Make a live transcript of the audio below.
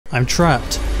I'm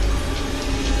trapped.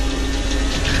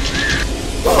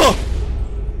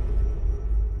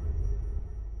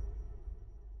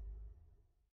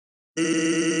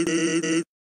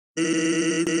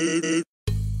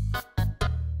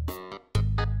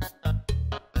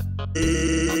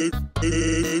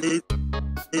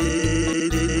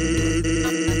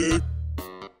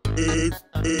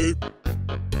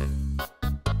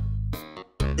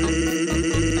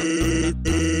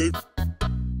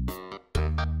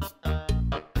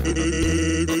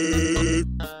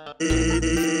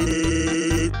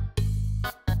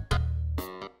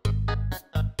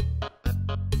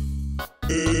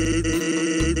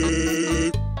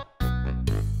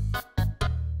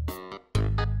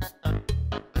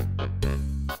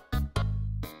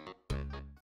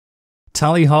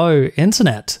 Tally-ho,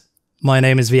 Internet! My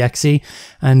name is Viexi,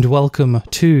 and welcome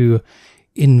to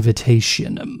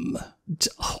Invitationem.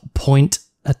 Point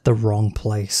at the wrong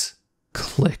place.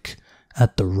 Click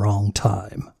at the wrong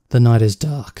time. The night is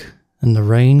dark, and the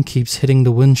rain keeps hitting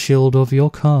the windshield of your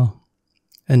car.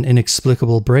 An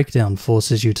inexplicable breakdown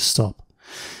forces you to stop,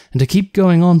 and to keep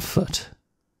going on foot.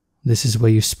 This is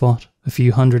where you spot, a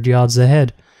few hundred yards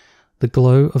ahead, the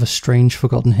glow of a strange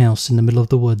forgotten house in the middle of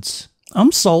the woods.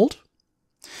 I'm sold.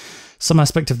 Some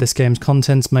aspect of this game's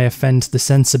contents may offend the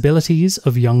sensibilities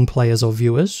of young players or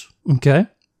viewers. Okay.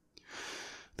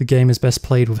 The game is best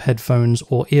played with headphones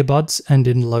or earbuds and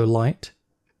in low light.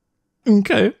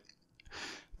 Okay.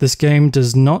 This game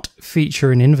does not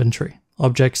feature an inventory.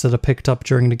 Objects that are picked up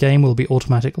during the game will be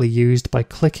automatically used by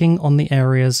clicking on the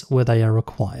areas where they are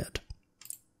required.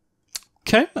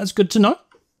 Okay, that's good to know.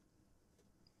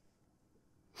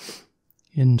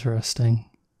 Interesting.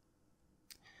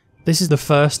 This is the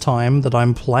first time that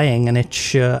I'm playing an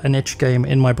itch game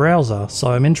in my browser,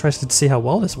 so I'm interested to see how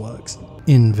well this works.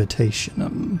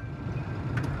 Invitationem.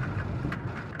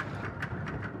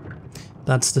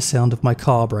 That's the sound of my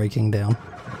car breaking down.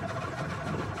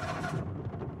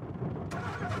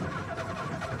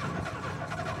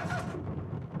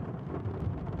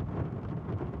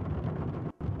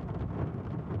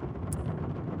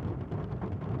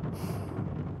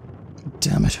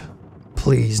 Damn it.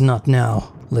 Please, not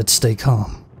now. Let's stay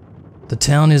calm. The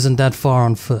town isn't that far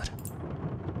on foot.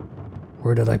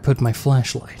 Where did I put my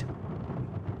flashlight?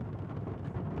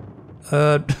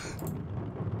 Oh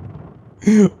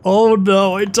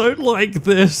no, I don't like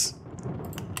this.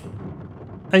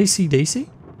 AC/DC?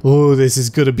 Oh, this is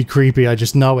gonna be creepy, I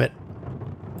just know it.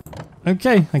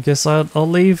 Okay, I guess I'll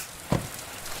leave.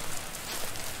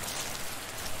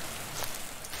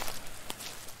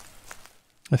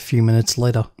 A few minutes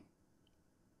later.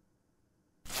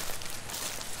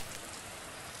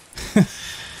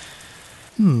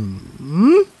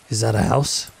 Is that a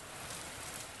house?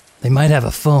 They might have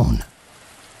a phone.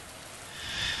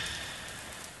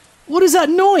 What is that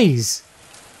noise?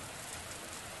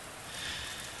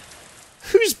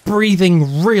 Who's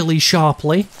breathing really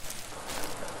sharply?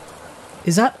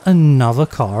 Is that another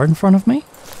car in front of me?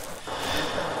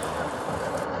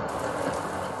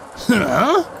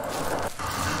 Huh?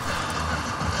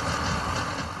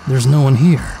 There's no one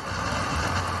here.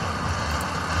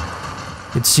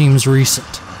 It seems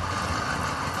recent.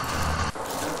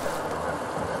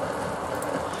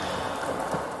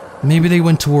 Maybe they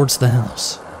went towards the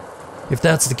house. If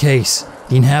that's the case,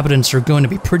 the inhabitants are going to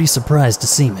be pretty surprised to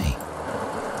see me.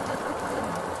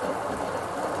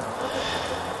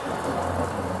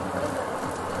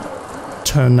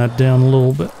 Turn that down a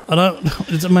little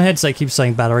bit. My headset keeps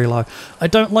saying battery low. I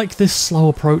don't like this slow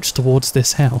approach towards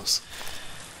this house.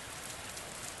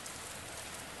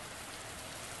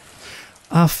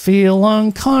 I feel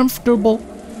uncomfortable.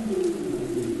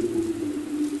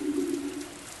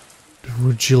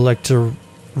 Would you like to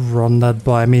run that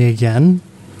by me again?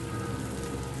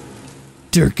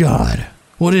 Dear God,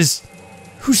 who's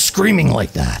screaming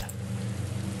like that?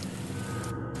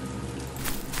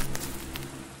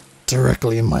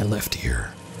 Directly in my left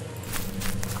ear.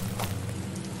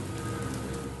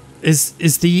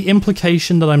 Is the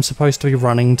implication that I'm supposed to be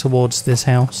running towards this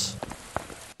house?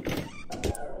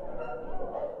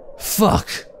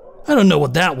 Fuck! I don't know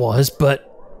what that was, but...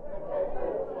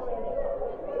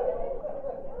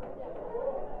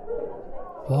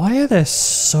 Why are there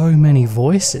so many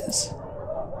voices?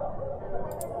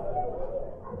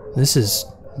 This is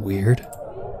weird.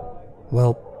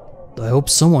 Well, I hope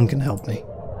someone can help me.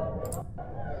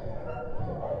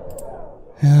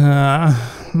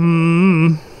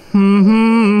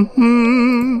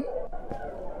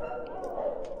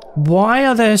 Why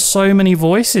are there so many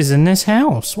voices in this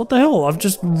house? What the hell? I've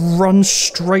just run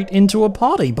straight into a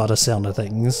party by the sound of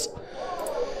things.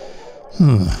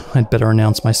 I'd better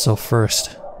announce myself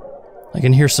first. I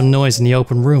can hear some noise in the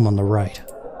open room on the right.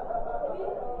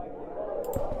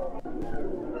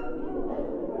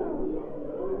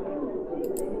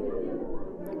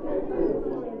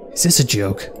 Is this a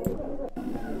joke?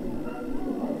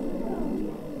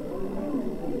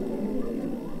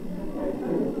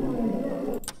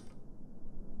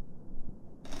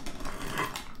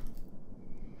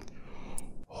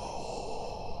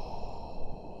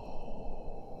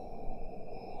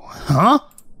 Huh?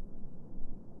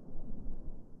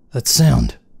 That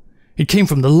sound. It came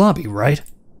from the lobby, right?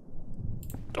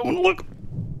 Don't look.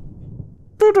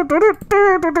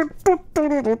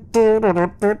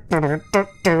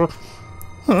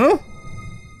 Huh?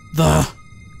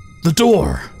 The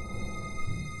door.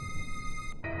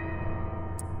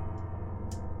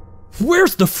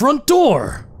 Where's the front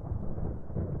door?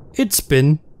 It's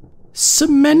been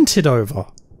cemented over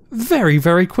very,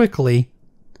 very quickly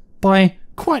by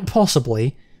quite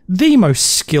possibly the most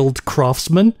skilled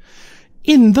craftsman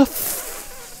in the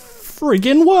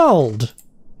friggin' world.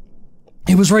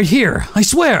 It was right here, I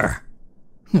swear.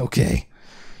 Okay,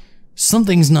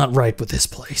 something's not right with this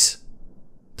place.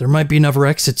 There might be another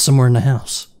exit somewhere in the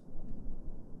house.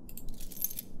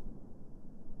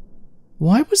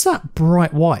 Why was that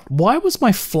bright white? Why was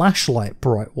my flashlight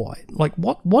bright white? Like,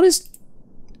 what is...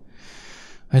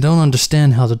 I don't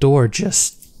understand how the door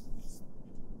just...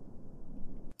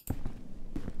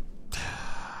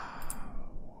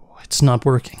 It's not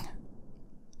working.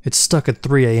 It's stuck at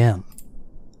 3 a.m.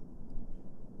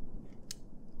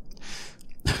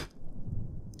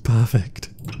 Perfect.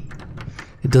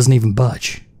 It doesn't even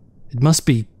budge. It must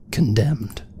be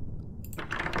condemned.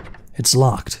 It's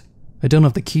locked. I don't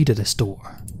have the key to this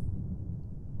door.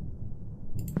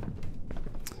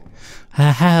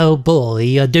 Oh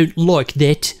boy, I don't like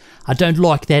that. I don't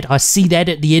like that. I see that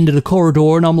at the end of the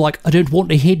corridor and I'm like, I don't want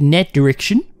to head in that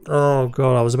direction. Oh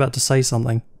god, I was about to say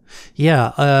something.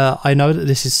 Yeah, I know that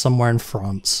this is somewhere in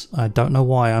France. I don't know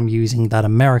why I'm using that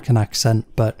American accent,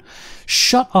 but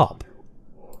shut up.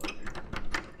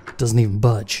 It doesn't even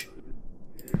budge.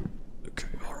 Okay,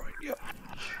 alright, yeah.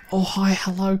 Oh, hi,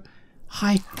 hello.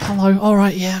 Hi, hello,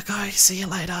 alright, yeah, guys, see you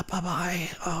later, bye-bye.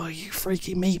 Oh, you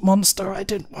freaky meat monster, I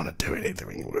didn't want to do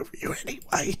anything with you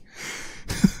anyway.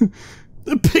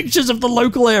 The pictures of the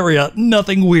local area,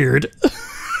 nothing weird.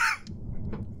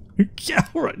 Yeah,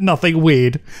 alright, nothing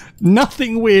weird.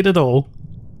 Nothing weird at all.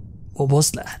 What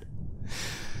was that?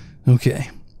 Okay,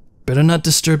 better not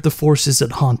disturb the forces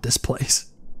that haunt this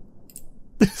place.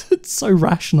 It's so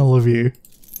rational of you.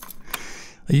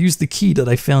 I used the key that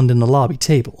I found in the lobby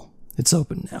table. It's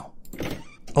open now.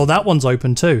 Oh, that one's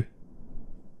open too.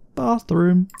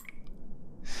 Bathroom.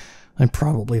 I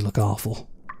probably look awful.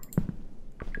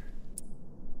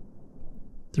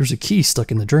 There's a key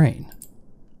stuck in the drain.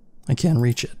 I can't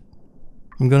reach it.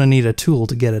 I'm gonna need a tool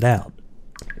to get it out.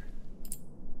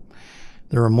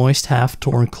 There are moist,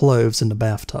 half-torn clothes in the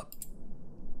bathtub.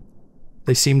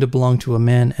 They seem to belong to a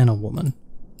man and a woman.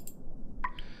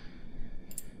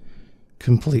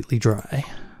 Completely dry.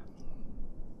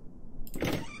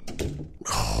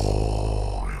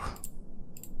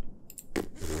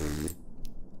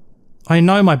 I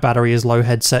know my battery is low,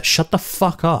 headset. Shut the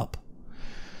fuck up.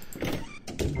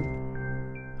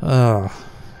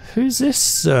 Who's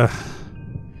this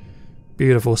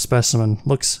beautiful specimen?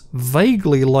 Looks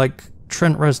vaguely like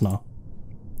Trent Reznor.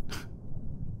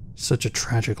 Such a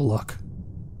tragic look.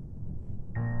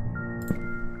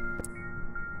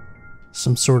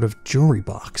 Some sort of jewelry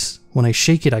box. When I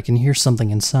shake it, I can hear something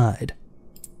inside.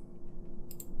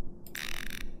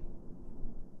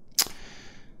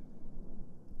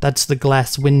 That's the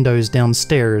glass windows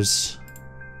downstairs.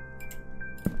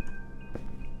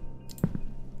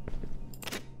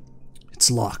 It's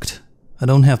locked. I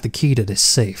don't have the key to this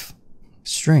safe.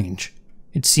 Strange.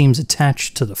 It seems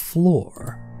attached to the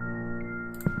floor.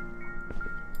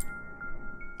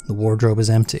 The wardrobe is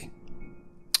empty.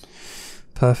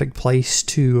 Perfect place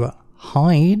to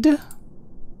hide.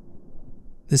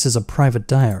 This is a private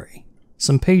diary.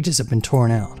 Some pages have been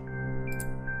torn out.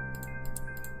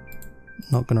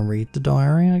 Not gonna read the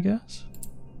diary, I guess.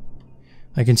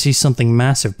 I can see something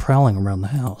massive prowling around the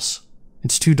house.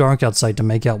 It's too dark outside to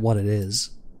make out what it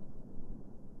is.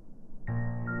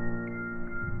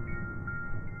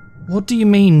 What do you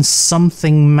mean,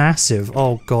 something massive?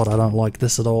 Oh god, I don't like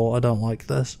this at all. I don't like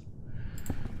this.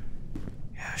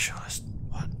 Yeah, sure.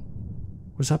 What?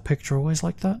 Was that picture always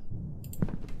like that?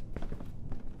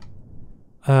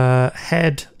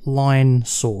 Head, line,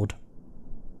 sword.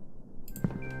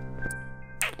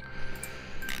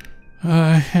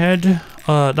 Head.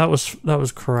 That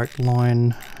was correct.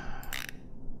 Line.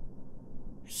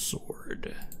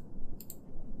 Sword.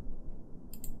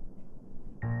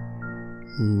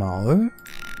 No.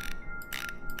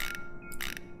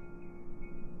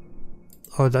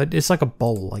 Oh, it's like a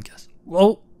bowl, I guess.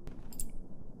 Whoa!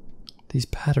 These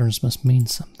patterns must mean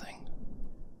something.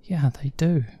 Yeah, they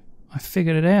do. I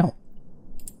figured it out.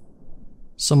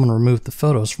 Someone removed the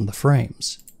photos from the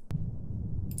frames.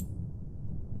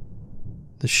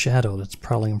 The shadow that's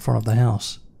prowling in front of the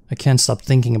house. I can't stop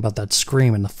thinking about that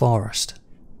scream in the forest.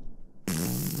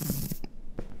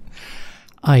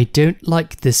 I don't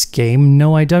like this game.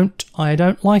 No, I don't. I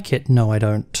don't like it. No, I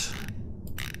don't.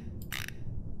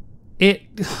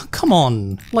 Come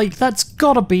on. Like, that's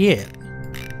gotta be it.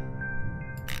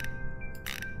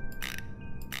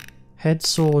 Head,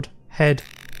 sword, head.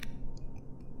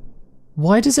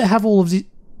 Why does it have all of these?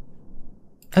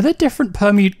 Are there different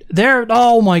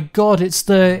oh my god, there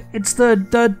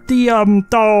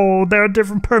are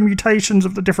different permutations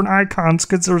of the different icons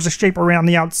because there's a shape around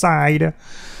the outside.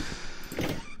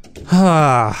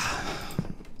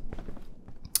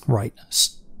 Right.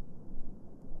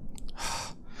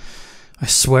 I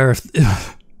swear if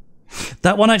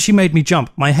that one actually made me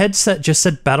jump. My headset just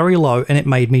said battery low and it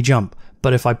made me jump.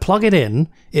 But if I plug it in,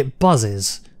 it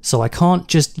buzzes, so I can't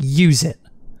just use it.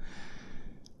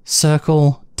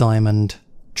 Circle, diamond,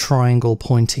 triangle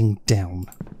pointing down.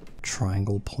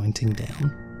 Triangle pointing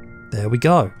down. There we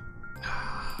go.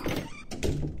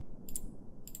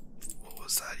 What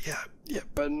was that? Yeah,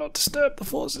 better not disturb the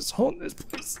forces. Haunt this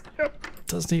place. Yep,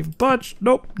 doesn't even budge.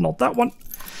 Nope, not that one.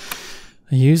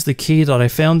 I used the key that I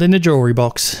found in the jewelry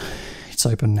box. It's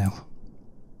open now.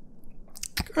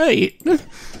 Great.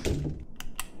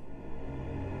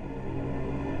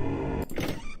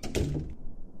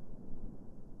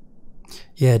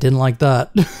 Yeah, didn't like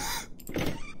that.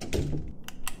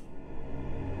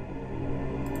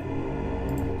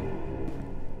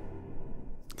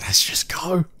 Let's just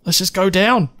go. Let's just go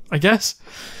down, I guess.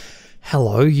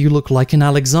 Hello, you look like an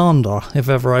Alexander, if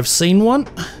ever I've seen one.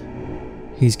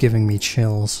 He's giving me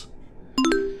chills.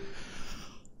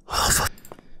 What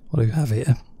do we have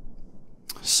here?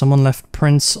 Someone left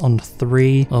prints on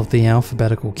 3 of the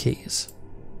alphabetical keys.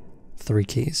 3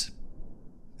 keys.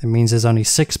 It means there's only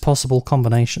 6 possible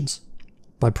combinations.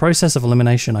 By process of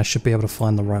elimination, I should be able to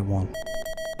find the right one.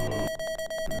 Okay,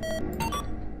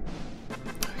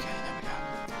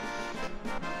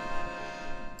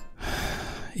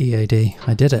 there we go. EAD.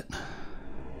 I did it.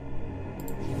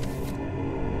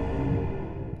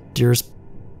 Dearest...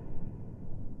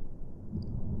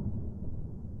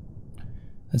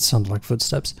 That sounded like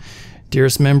footsteps.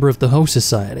 Dearest member of the host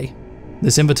society,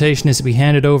 this invitation is to be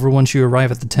handed over once you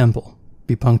arrive at the temple.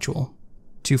 Be punctual.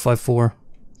 254-361.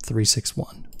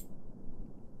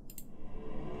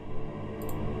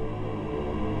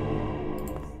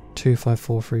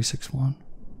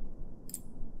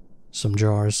 Some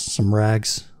jars, some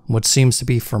rags, what seems to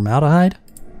be formaldehyde?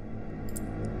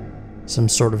 Some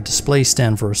sort of display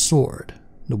stand for a sword.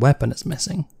 The weapon is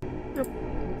missing. Yep.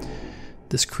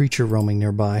 This creature roaming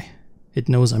nearby. It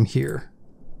knows I'm here.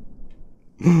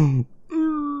 I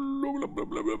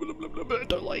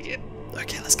don't like it.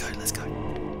 Okay, let's go, let's go.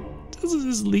 Let's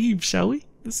just leave, shall we?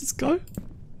 Let's just go.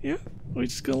 Yeah? Are we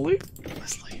just gonna leave?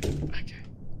 Let's leave. Okay.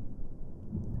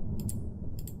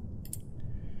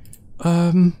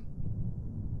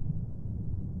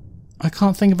 I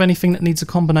can't think of anything that needs a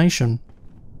combination.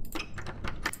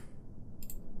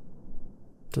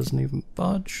 Doesn't even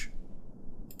budge.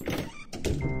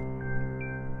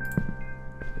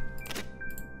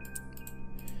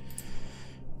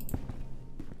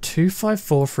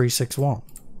 254-361.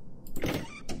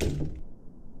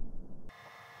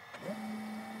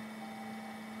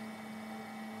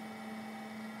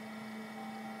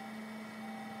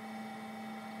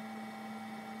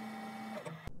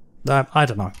 I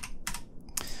don't know.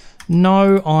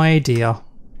 No idea.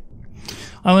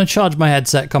 I'm gonna charge my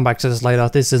headset, come back to this later.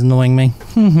 This is annoying me.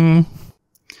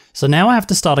 So now I have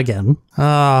to start again.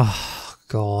 Ah,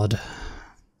 God.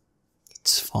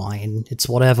 It's fine. It's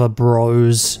whatever,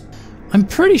 bros. I'm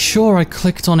pretty sure I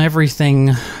clicked on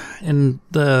everything in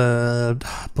the...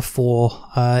 before.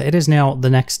 It is now the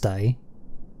next day.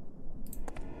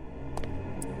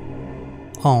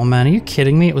 Oh man, are you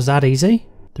kidding me? It was that easy?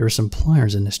 There are some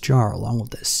pliers in this jar along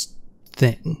with this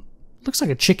thing. Looks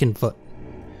like a chicken foot.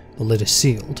 The lid is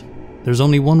sealed. There's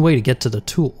only one way to get to the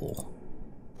tool.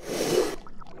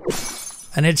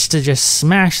 And it's to just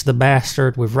smash the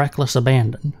bastard with reckless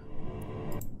abandon.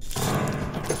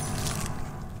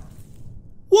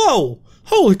 Whoa!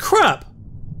 Holy crap!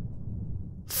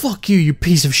 Fuck you, you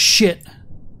piece of shit!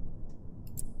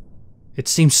 It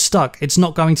seems stuck. It's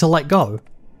not going to let go.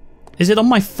 Is it on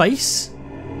my face?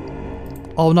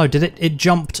 Oh no, did it? It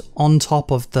jumped on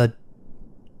top of the...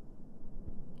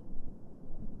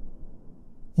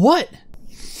 What?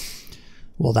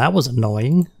 Well, that was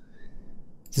annoying.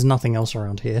 There's nothing else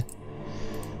around here.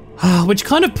 Which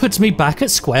kind of puts me back at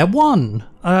square one.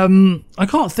 I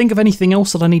can't think of anything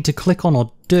else that I need to click on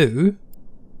or do.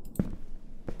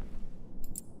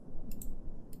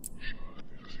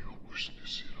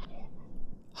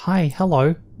 Hi,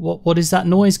 hello. What is that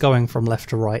noise going from left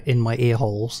to right in my ear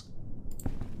holes?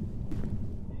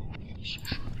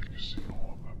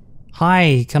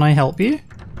 Hi, can I help you?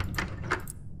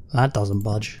 That doesn't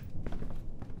budge.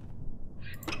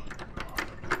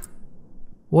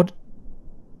 What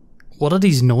are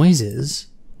these noises?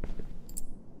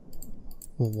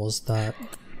 What was that?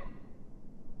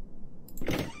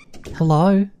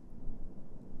 Hello?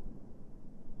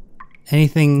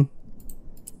 Anything?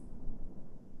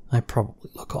 I probably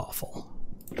look awful.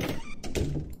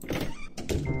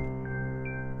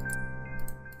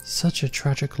 Such a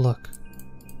tragic look.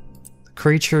 The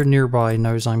creature nearby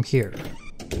knows I'm here.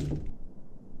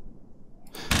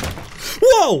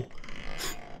 Whoa!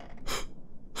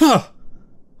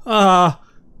 Huh.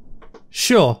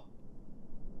 Sure.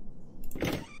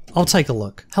 I'll take a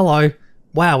look. Hello.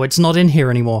 Wow, it's not in here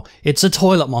anymore. It's a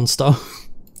toilet monster.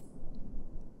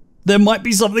 There might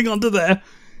be something under there.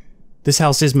 This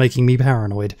house is making me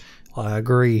paranoid. I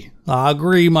agree. I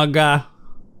agree, my guy.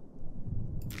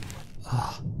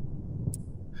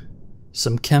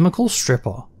 Some chemical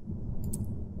stripper.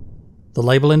 The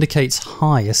label indicates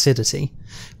high acidity.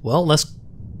 Well, let's...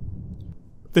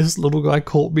 This little guy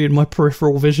caught me in my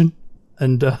peripheral vision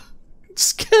and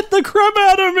scared the crap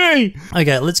out of me!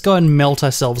 Okay, let's go and melt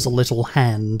ourselves a little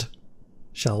hand,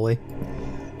 shall we?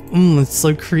 It's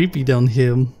so creepy down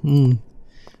here.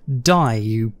 Die,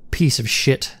 you piece of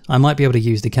shit. I might be able to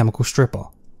use the chemical stripper.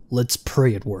 Let's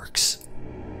pray it works.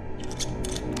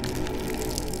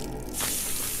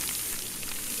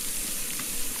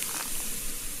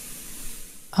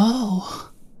 Oh.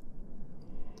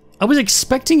 I was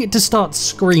expecting it to start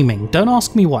screaming. Don't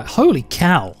ask me why. Holy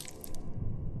cow.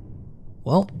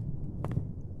 Well,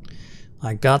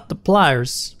 I got the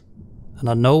pliers, and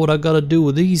I know what I gotta do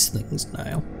with these things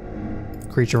now.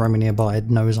 Creature roaming nearby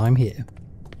knows I'm here.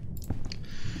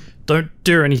 Don't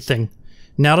do anything.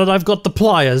 Now that I've got the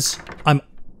pliers, I'm...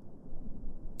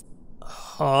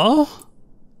 Huh?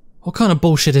 What kind of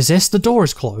bullshit is this? The door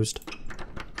is closed.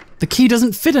 The key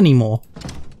doesn't fit anymore.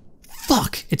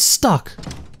 Fuck, it's stuck.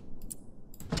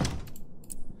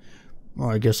 Well,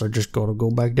 I guess I just gotta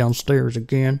go back downstairs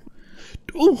again.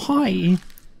 Oh, hi.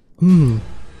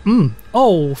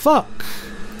 Oh, fuck.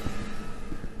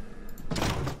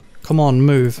 Come on,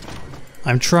 move.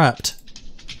 I'm trapped.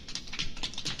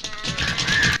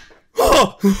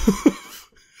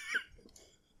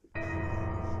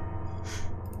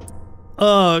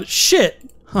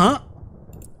 Shit. Huh?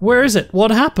 Where is it?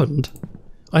 What happened?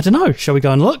 I don't know. Shall we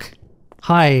go and look?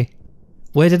 Hi.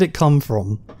 Where did it come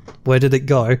from? Where did it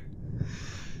go?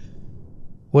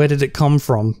 Where did it come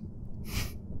from?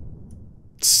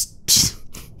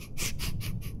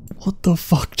 What the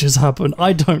fuck just happened?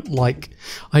 I don't like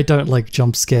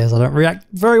jump scares. I don't react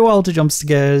very well to jump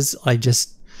scares. I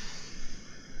just...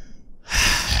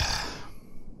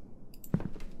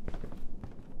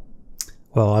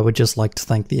 Well, I would just like to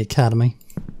thank the Academy.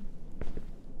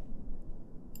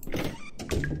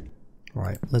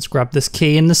 Right, let's grab this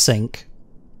key in the sink.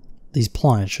 These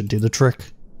pliers should do the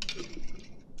trick.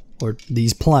 Or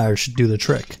these pliers should do the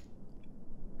trick.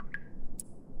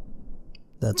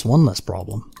 That's one less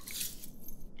problem.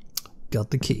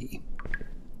 Got the key.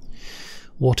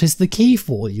 What is the key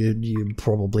for, you'd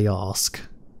probably ask.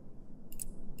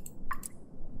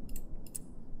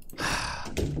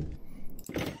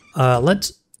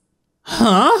 Let's...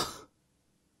 Huh?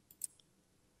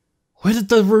 Where did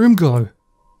the room go?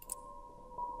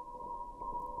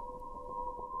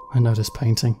 I noticed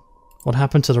painting. What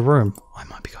happened to the room? I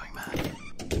might be going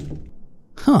mad.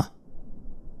 Huh.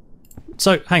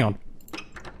 So, hang on.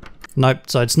 Nope,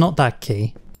 so it's not that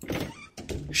key.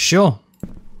 Sure.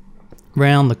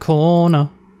 Round the corner.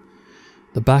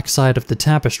 The backside of the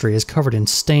tapestry is covered in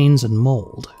stains and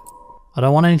mold. I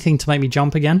don't want anything to make me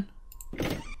jump again.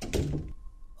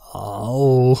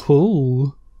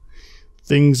 Oh,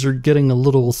 things are getting a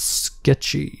little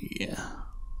sketchy.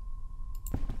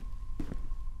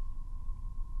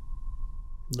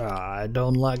 I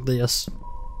don't like this.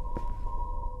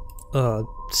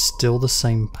 Still the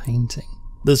same painting.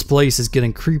 This place is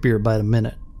getting creepier by the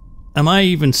minute. Am I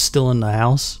even still in the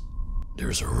house?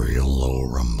 There's a real low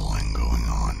rumbling going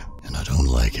on, and I don't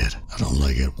like it. I don't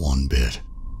like it one bit.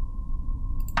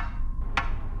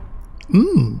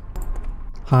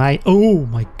 Hi. Oh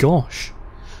my gosh.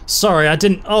 Sorry, I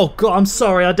didn't... Oh god, I'm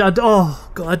sorry.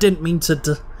 Oh god, I didn't mean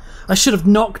to... I should have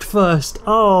knocked first.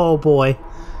 Oh boy.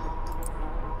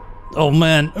 Oh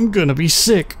man, I'm gonna be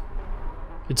sick.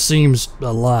 It seems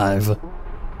alive.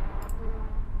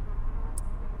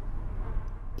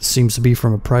 It seems to be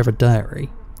from a private diary.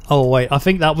 Oh wait, I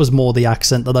think that was more the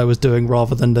accent that I was doing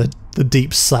rather than the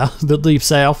deep south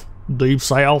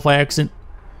accent.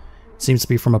 It seems to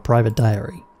be from a private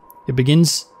diary. It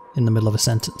begins in the middle of a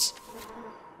sentence,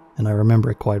 and I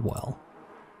remember it quite well.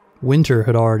 Winter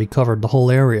had already covered the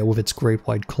whole area with its great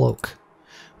white cloak.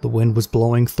 The wind was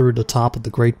blowing through the top of the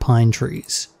great pine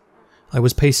trees. I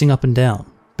was pacing up and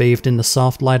down, bathed in the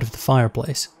soft light of the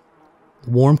fireplace.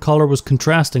 The warm color was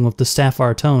contrasting with the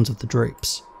sapphire tones of the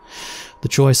drapes. The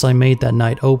choice I made that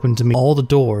night opened to me all the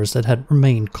doors that had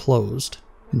remained closed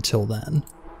until then.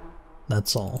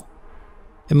 That's all.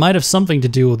 It might have something to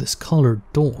do with this colored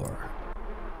door.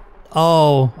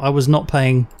 Oh, I was not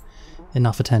paying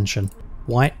enough attention.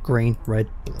 White, green, red,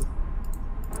 blue.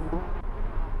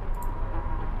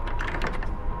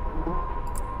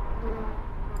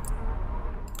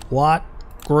 White,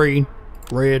 green,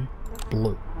 red,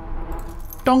 blue.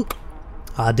 Dunk!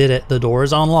 I did it. The door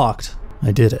is unlocked.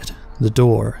 I did it. The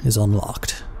door is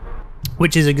unlocked.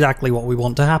 Which is exactly what we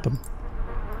want to happen.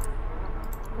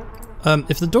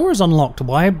 If the door is unlocked,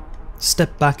 why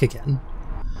step back again?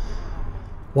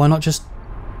 Why not just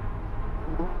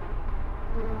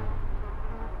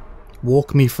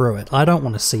walk me through it? I don't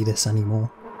want to see this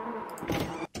anymore.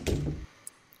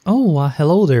 Oh,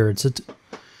 hello there. It's a...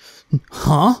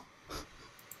 Huh?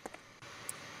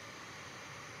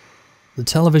 The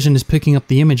television is picking up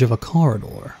the image of a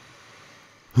corridor.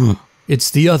 Huh.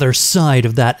 It's the other side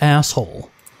of that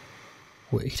asshole.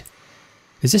 Wait.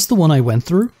 Is this the one I went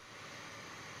through?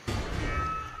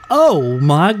 Oh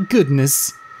my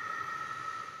goodness.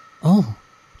 Oh.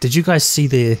 Did you guys see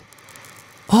the...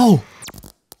 Oh!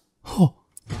 Oh.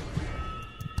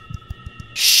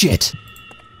 Shit.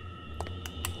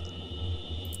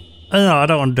 Oh, no, I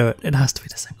don't want to do it. It has to be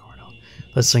the same corridor.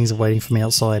 Those things are waiting for me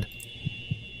outside.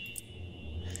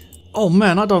 Oh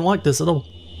man, I don't like this at all.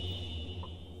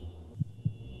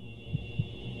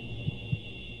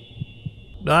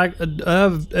 I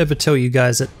ever tell you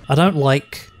guys that I don't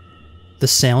like the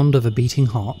sound of a beating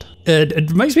heart.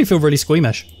 It makes me feel really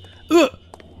squeamish. Ugh.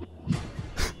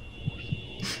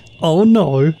 Oh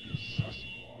no.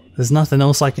 There's nothing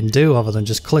else I can do other than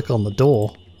just click on the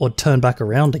door or turn back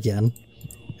around again.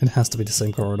 It has to be the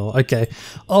same corridor. Okay.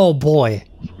 Oh boy.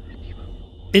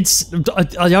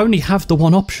 I only have the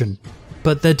one option,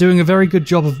 but they're doing a very good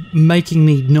job of making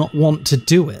me not want to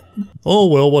do it. Oh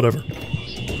well, whatever.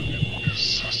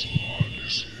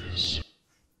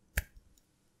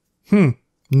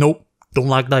 Nope. Don't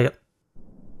like that.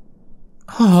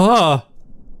 Ah.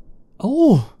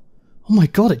 Oh. Oh my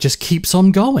god, it just keeps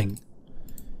on going.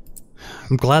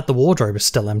 I'm glad the wardrobe is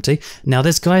still empty. Now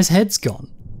this guy's head's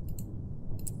gone.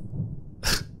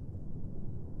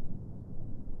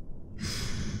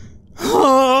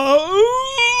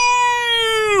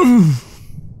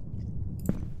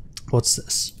 What's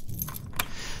this?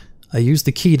 I used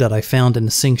the key that I found in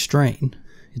the sink's drain.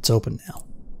 It's open now.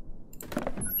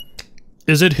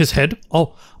 Is it his head?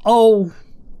 Oh, oh!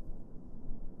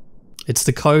 It's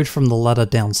the code from the ladder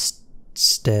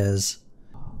downstairs.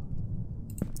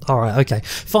 Alright, okay.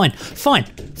 Fine, fine,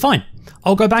 fine.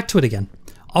 I'll go back to it again.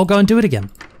 I'll go and do it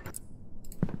again.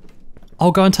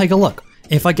 I'll go and take a look.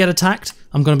 If I get attacked,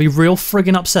 I'm gonna be real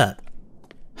friggin' upset.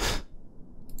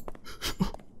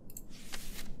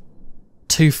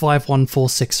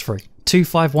 251463.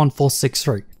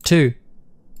 251463.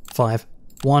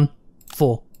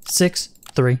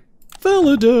 251463.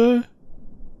 Valid.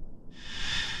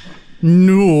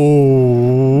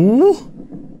 No.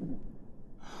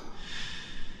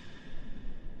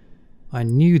 I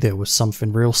knew there was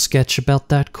something real sketch about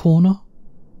that corner.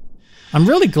 I'm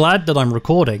really glad that I'm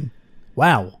recording.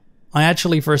 Wow. I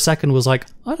actually for a second was like,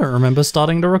 I don't remember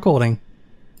starting the recording.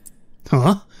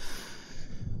 Huh?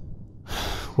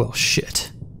 Well,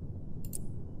 shit.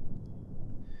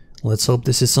 Let's hope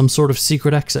this is some sort of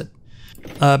secret exit.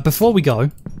 Before we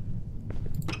go...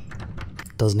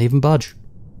 Doesn't even budge.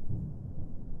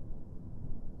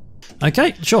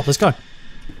 Okay, sure, let's go.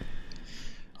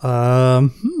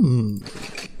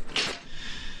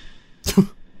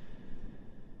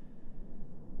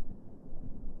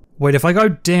 Wait, if I go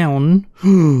down...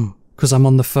 Because I'm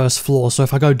on the first floor, so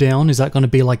if I go down, is that going to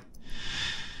be like...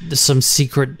 some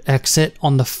secret exit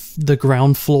on the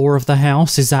ground floor of the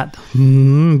house? Is that...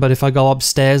 But if I go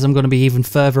upstairs, I'm going to be even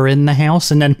further in the house,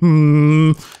 and then...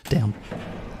 down.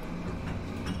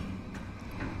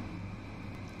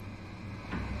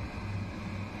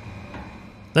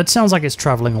 That sounds like it's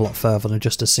travelling a lot further than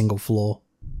just a single floor.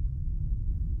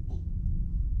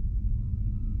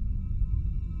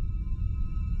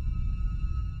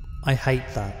 I hate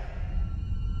that.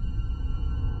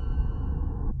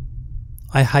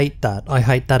 I hate that. I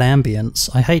hate that ambience.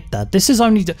 I hate that. This is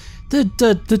only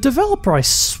the developer, I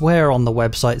swear, on the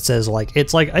website says like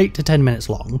it's like 8 to 10 minutes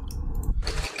long.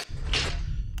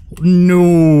 No.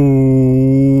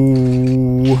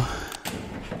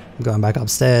 I'm going back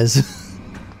upstairs.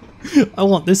 I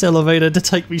want this elevator to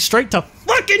take me straight to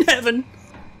fucking heaven.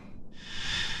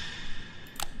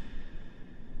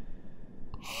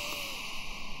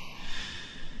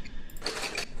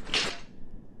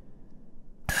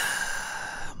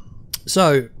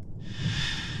 So,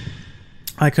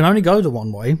 I can only go the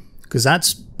one way, because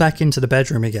that's back into the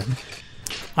bedroom again.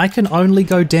 I can only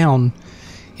go down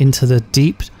into the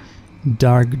deep,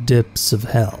 dark depths of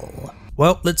hell.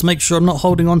 Well, let's make sure I'm not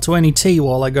holding on to any tea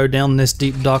while I go down this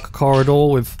deep, dark corridor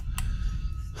with...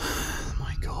 Oh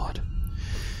my god.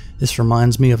 This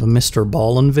reminds me of a Mr.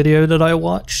 Ballin video that I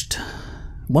watched.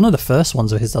 One of the first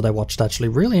ones of his that I watched, actually.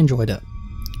 Really enjoyed it.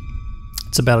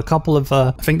 It's about a couple of,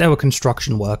 I think they were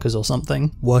construction workers or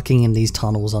something, working in these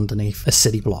tunnels underneath a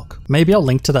city block. Maybe I'll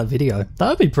link to that video. That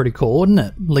would be pretty cool, wouldn't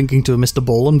it? Linking to a Mr.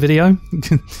 Ballin video.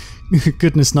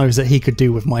 Goodness knows that he could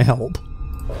do with my help.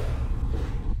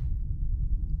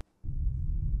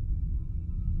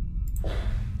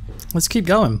 Let's keep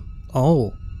going.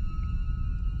 Oh.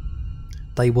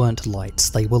 They weren't lights,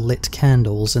 they were lit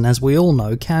candles, and as we all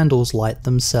know, candles light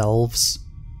themselves.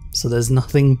 So there's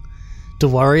nothing to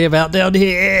worry about down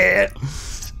here.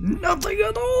 Nothing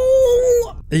at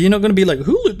all. Are you not going to be like,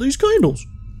 who lit these candles?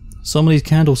 Some of these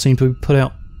candles seem to be put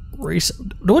out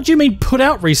recently. What do you mean put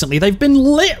out recently? They've been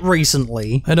lit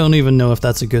recently. I don't even know if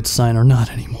that's a good sign or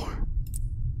not anymore.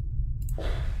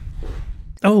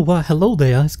 Oh, hello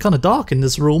there. It's kind of dark in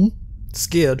this room.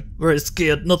 Scared. Very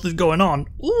scared. Nothing's going on.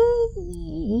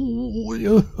 Ooh,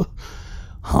 yeah.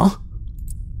 Huh?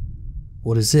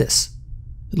 What is this?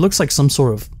 It looks like some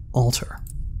sort of altar.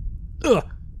 Damn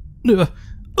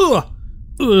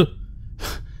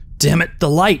it, the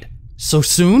light. So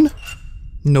soon?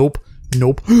 Nope.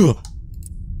 Nope.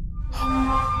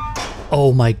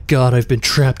 Oh my god, I've been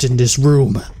trapped in this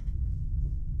room.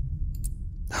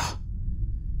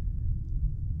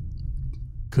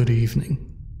 Good evening.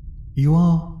 You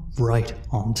are right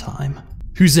on time.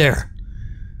 Who's there?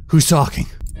 Who's talking?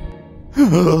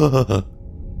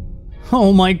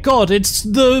 Oh my god, it's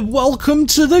the welcome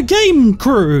to the game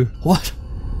crew! What?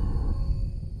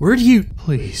 Where do you...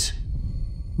 Please,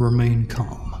 remain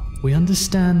calm. We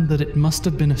understand that it must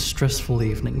have been a stressful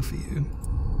evening for you.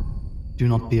 Do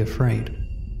not be afraid.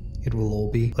 It will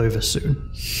all be over soon.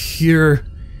 You're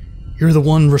the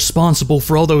one responsible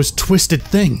for all those twisted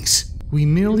things. We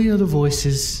merely are the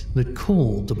voices that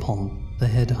called upon the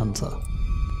headhunter.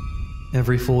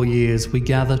 Every 4 years we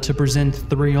gather to present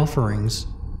 3 offerings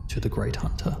to the Great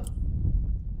Hunter.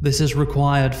 This is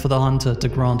required for the hunter to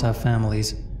grant our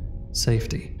families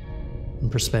safety and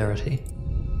prosperity.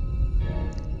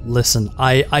 Listen,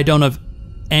 I don't have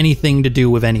anything to do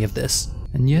with any of this.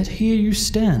 And yet here you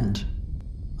stand,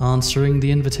 answering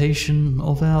the invitation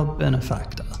of our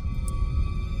benefactor.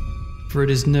 For it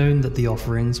is known that the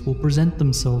offerings will present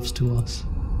themselves to us,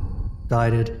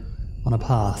 guided on a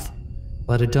path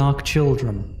by the dark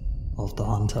children of the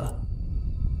hunter.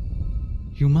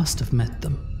 You must have met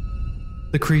them.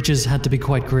 The creatures had to be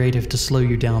quite creative to slow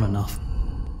you down enough.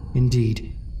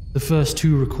 Indeed, the first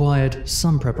 2 required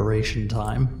some preparation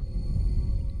time.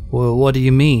 Well, what do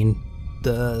you mean?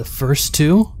 The first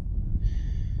 2?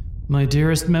 My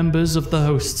dearest members of the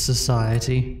host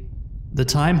society, the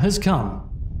time has come.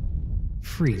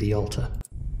 Free the altar.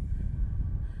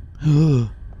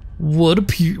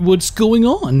 What's going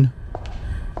on?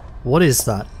 What is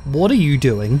that? What are you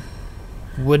doing?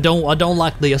 I don't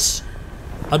like this.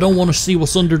 I don't want to see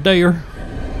what's under there.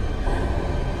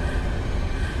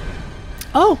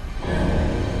 Oh.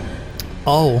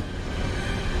 Oh.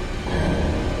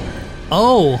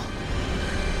 Oh.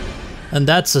 And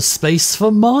that's a space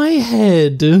for my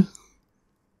head.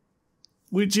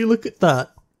 Would you look at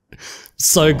that?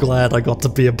 So glad I got to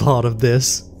be a part of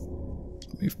this.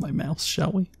 Move my mouse,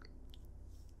 shall we?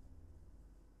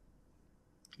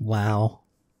 Wow.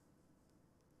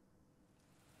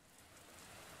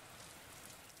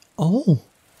 Oh.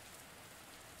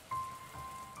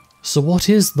 So what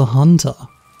is the hunter?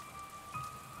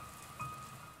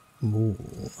 Ooh.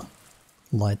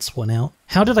 Lights went out.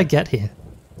 How did I get here?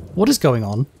 What is going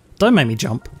on? Don't make me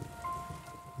jump.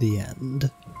 The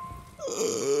end.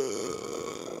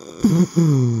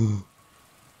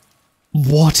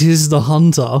 What is the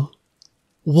hunter?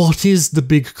 What is the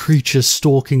big creature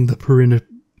stalking the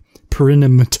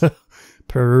perimeter?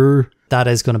 That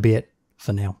is going to be it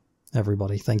for now,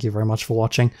 everybody. Thank you very much for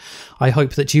watching. I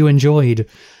hope that you enjoyed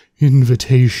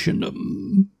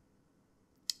Invitationem.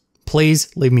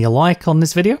 Please leave me a like on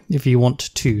this video if you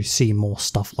want to see more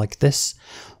stuff like this,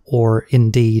 or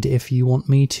indeed if you want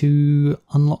me to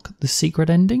unlock the secret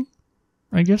ending.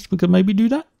 I guess we could maybe do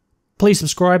that. Please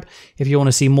subscribe if you want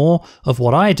to see more of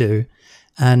what I do,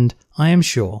 and I am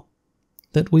sure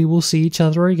that we will see each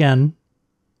other again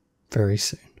very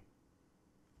soon.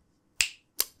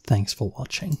 Thanks for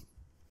watching.